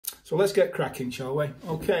So let's get cracking, shall we?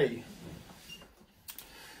 Okay.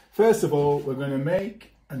 First of all, we're going to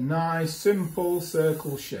make a nice simple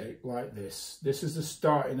circle shape like this. This is the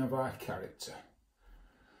starting of our character.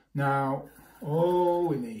 Now, all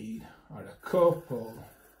we need are a couple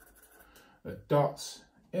of dots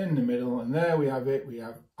in the middle, and there we have it. We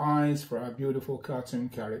have eyes for our beautiful cartoon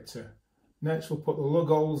character. Next, we'll put the lug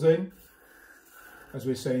holes in, as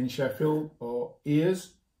we say in Sheffield, or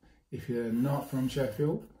ears if you're not from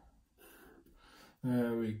Sheffield.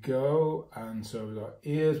 There we go. And so we've got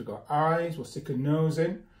ears, we've got eyes. We'll stick a nose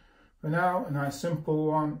in for now, a nice simple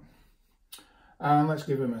one. And let's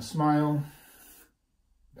give him a smile.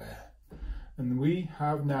 There. And we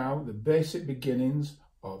have now the basic beginnings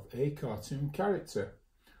of a cartoon character.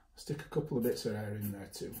 Stick a couple of bits of hair in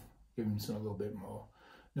there too, give him a little bit more.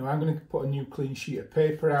 Now I'm going to put a new clean sheet of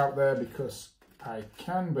paper out there because I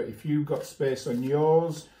can, but if you've got space on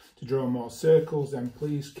yours to draw more circles, then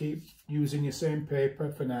please keep using your same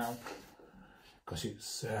paper for now, because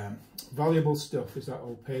it's valuable stuff, is that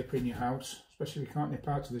old paper in your house, especially if you can't nip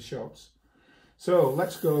out to the shops. So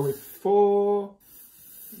let's go with 4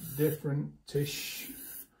 different-ish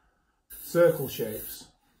circle shapes.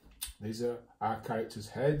 These are our characters'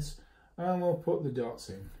 heads, and we'll put the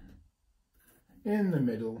dots in the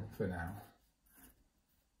middle for now.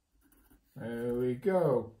 There we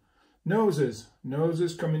go. Noses.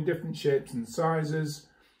 Noses come in different shapes and sizes,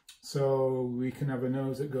 so we can have a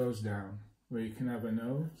nose that goes down. We can have a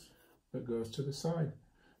nose that goes to the side.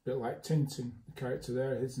 A bit like Tintin, the character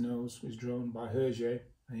there, his nose was drawn by Hergé,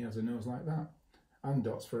 and he has a nose like that, and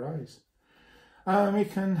dots for eyes. And we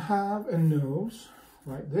can have a nose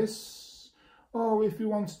like this, or if you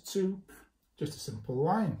wanted to, just a simple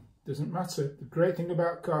line. Doesn't matter. The great thing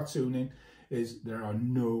about cartooning is there are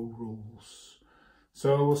no rules.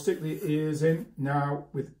 So we'll stick the ears in. Now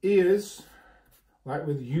with ears, like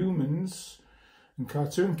with humans and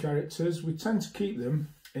cartoon characters, we tend to keep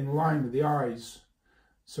them in line with the eyes.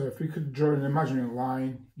 So if we could draw an imaginary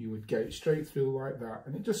line, you would get it straight through like that.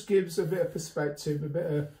 And it just gives a bit of perspective, a bit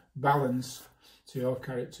of balance to your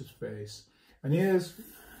character's face. And ears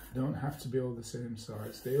don't have to be all the same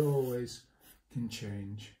size. They always can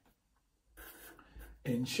change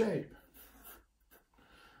in shape.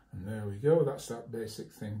 And there we go, that's that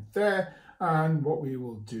basic thing there. And what we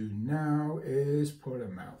will do now is put a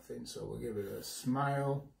mouth in. So we'll give it a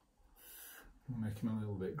smile. We'll make him a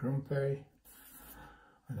little bit grumpy.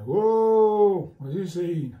 And a, whoa, what have you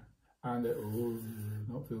seen? And a, oh,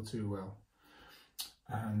 not feel too well.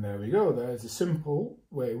 And there we go, there's a simple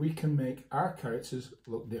way we can make our characters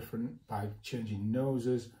look different by changing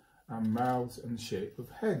noses and mouths and the shape of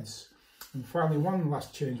heads. And finally, one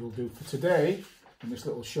last change we'll do for today in this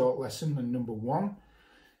little short lesson, and number 1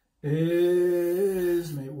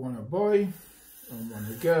 is make one a boy and one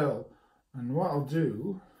a girl. And what I'll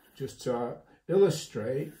do, just to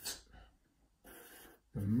illustrate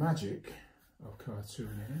the magic of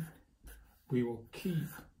cartooning, we will keep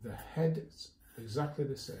the heads exactly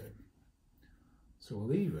the same. So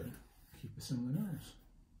we'll even keep a similar nose.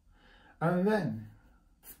 And then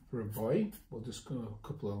for a boy, we'll just go a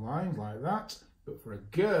couple of lines like that. But for a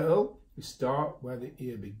girl, we start where the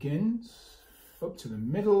ear begins, up to the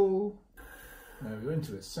middle. There we go,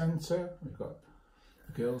 into the centre. We've got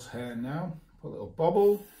the girl's hair now. Put a little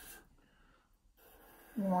bobble.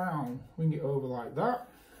 Wow, wing it over like that.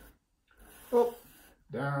 Up,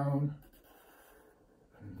 down,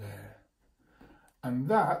 and there. And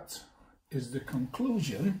that is the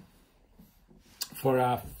conclusion for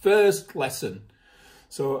our first lesson.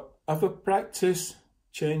 So have a practice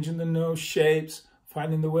changing the nose shapes,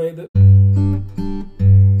 finding the way that...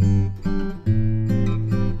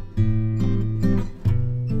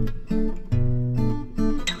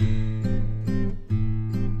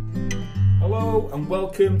 Hello and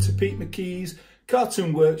welcome to Pete McKee's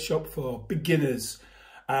Cartoon Workshop for Beginners.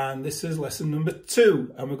 And this is lesson number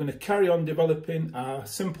 2, and we're going to carry on developing our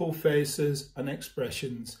simple faces and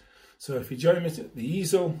expressions. So if you join me at the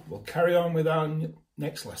easel, we'll carry on with our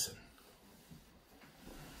next lesson.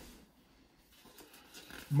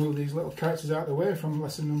 Move these little characters out of the way from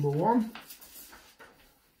lesson number 1.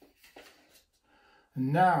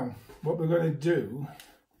 And now what we're going to do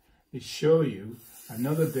is show you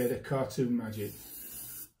another bit of cartoon magic.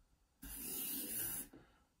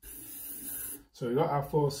 So we've got our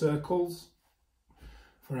 4 circles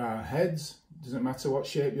for our heads. Doesn't matter what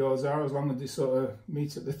shape yours are, as long as they sort of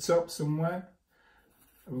meet at the top somewhere.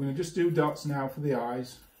 And we're going to just do dots now for the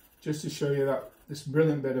eyes, just to show you that this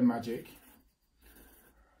brilliant bit of magic.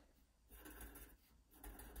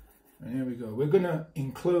 And here we go. We're going to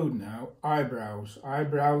include now eyebrows.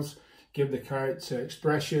 Eyebrows give the character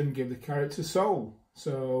expression, give the character soul.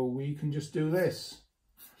 So we can just do this.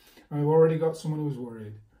 And we've already got someone who's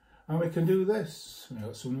worried. And we can do this. We've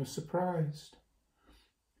got someone who's surprised.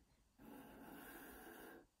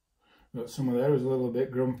 We've got someone there who's a little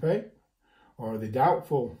bit grumpy. Or they're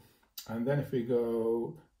doubtful. And then if we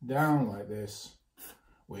go down like this,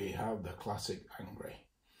 we have the classic angry.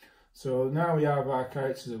 So now we have our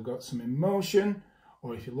characters who've got some emotion.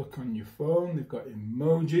 Or if you look on your phone, they've got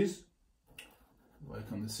emojis.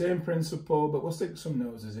 Like on the same principle, but we'll stick some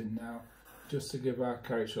noses in now, just to give our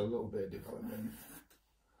character a little bit of development.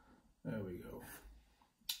 There we go.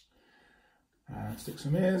 And stick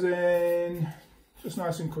some ears in, just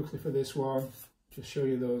nice and quickly for this one. Just show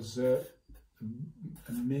you those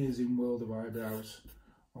amazing world of eyebrows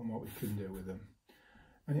on what we can do with them.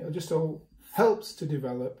 And it'll just all helps to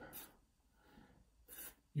develop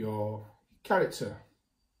your character.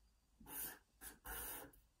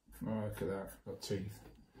 Oh, look at that, got teeth.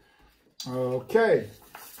 Okay,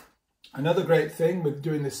 another great thing with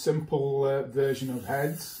doing this simple version of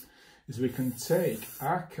heads is we can take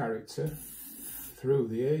our character through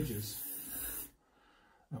the ages.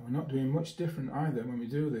 And we're not doing much different either when we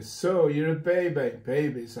do this. So you're a baby.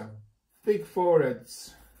 Babies have big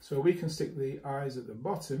foreheads. So we can stick the eyes at the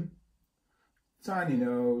bottom, tiny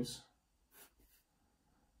nose,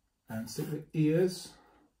 and stick the ears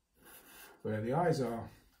where the eyes are,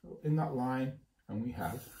 in that line, and we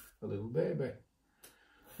have a little baby.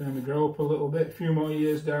 Then we grow up a little bit, a few more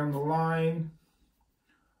years down the line.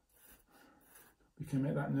 We can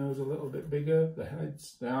make that nose a little bit bigger, the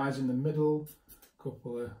heads, the eyes in the middle, a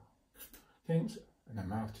couple of things, and the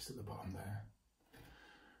mouth just at the bottom there.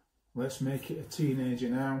 Let's make it a teenager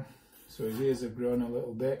now. So his ears have grown a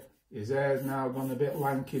little bit. His hair's now gone a bit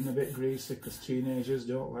lanky and a bit greasy because teenagers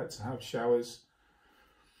don't like to have showers.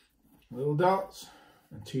 Little dots.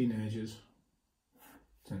 And teenagers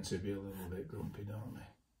tend to be a little bit grumpy, don't they?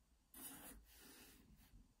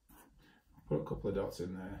 Put a couple of dots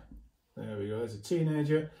in there. There we go, there's a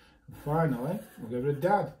teenager. And finally, we'll give it a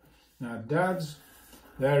dad. Now dads,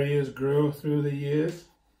 their ears grow through the years.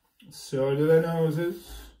 So do their noses.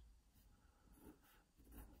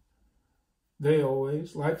 They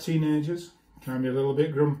always, like teenagers, can be a little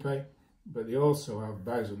bit grumpy, but they also have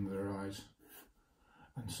bags under their eyes.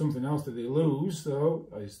 And something else that they lose, though,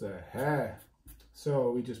 is their hair.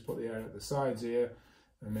 So we just put the hair at the sides here,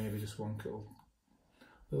 and maybe just one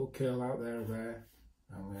little curl out there of hair,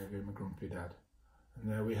 and we'll give him a grumpy dad.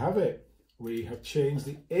 And there we have it. We have changed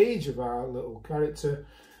the age of our little character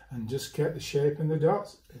and just kept the shape and the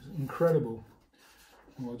dots. It's incredible.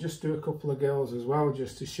 And we'll just do a couple of girls as well,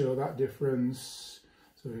 just to show that difference.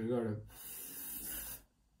 So we've got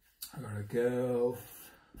a girl.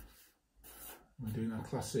 We're doing our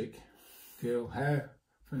classic girl hair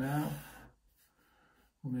for now.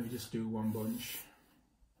 We'll maybe just do one bunch.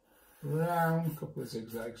 Round, a couple of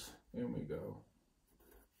zigzags. In we go.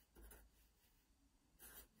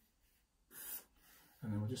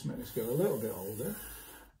 And then we'll just make this girl a little bit older.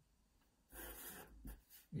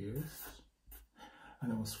 Yes. And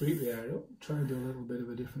then we'll sweep the hair up. Try and do a little bit of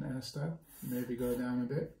a different hairstyle. Maybe go down a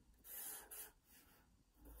bit.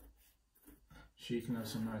 She can have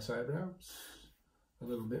some nice eyebrows. A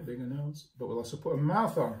little bit bigger nose, but we'll also put a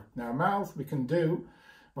mouth on. Now mouth we can do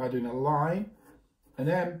by doing a line, an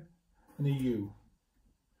M and a U.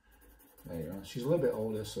 There you go. She's a little bit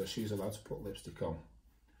older, so she's allowed to put lipstick on.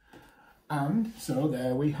 And so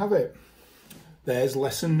there we have it. There's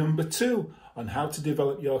lesson number 2 on how to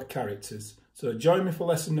develop your characters. So join me for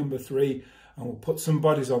lesson number 3 and we'll put some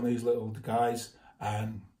bodies on these little guys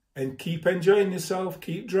and keep enjoying yourself,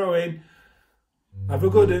 keep drawing. Have a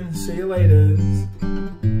good one. See you later.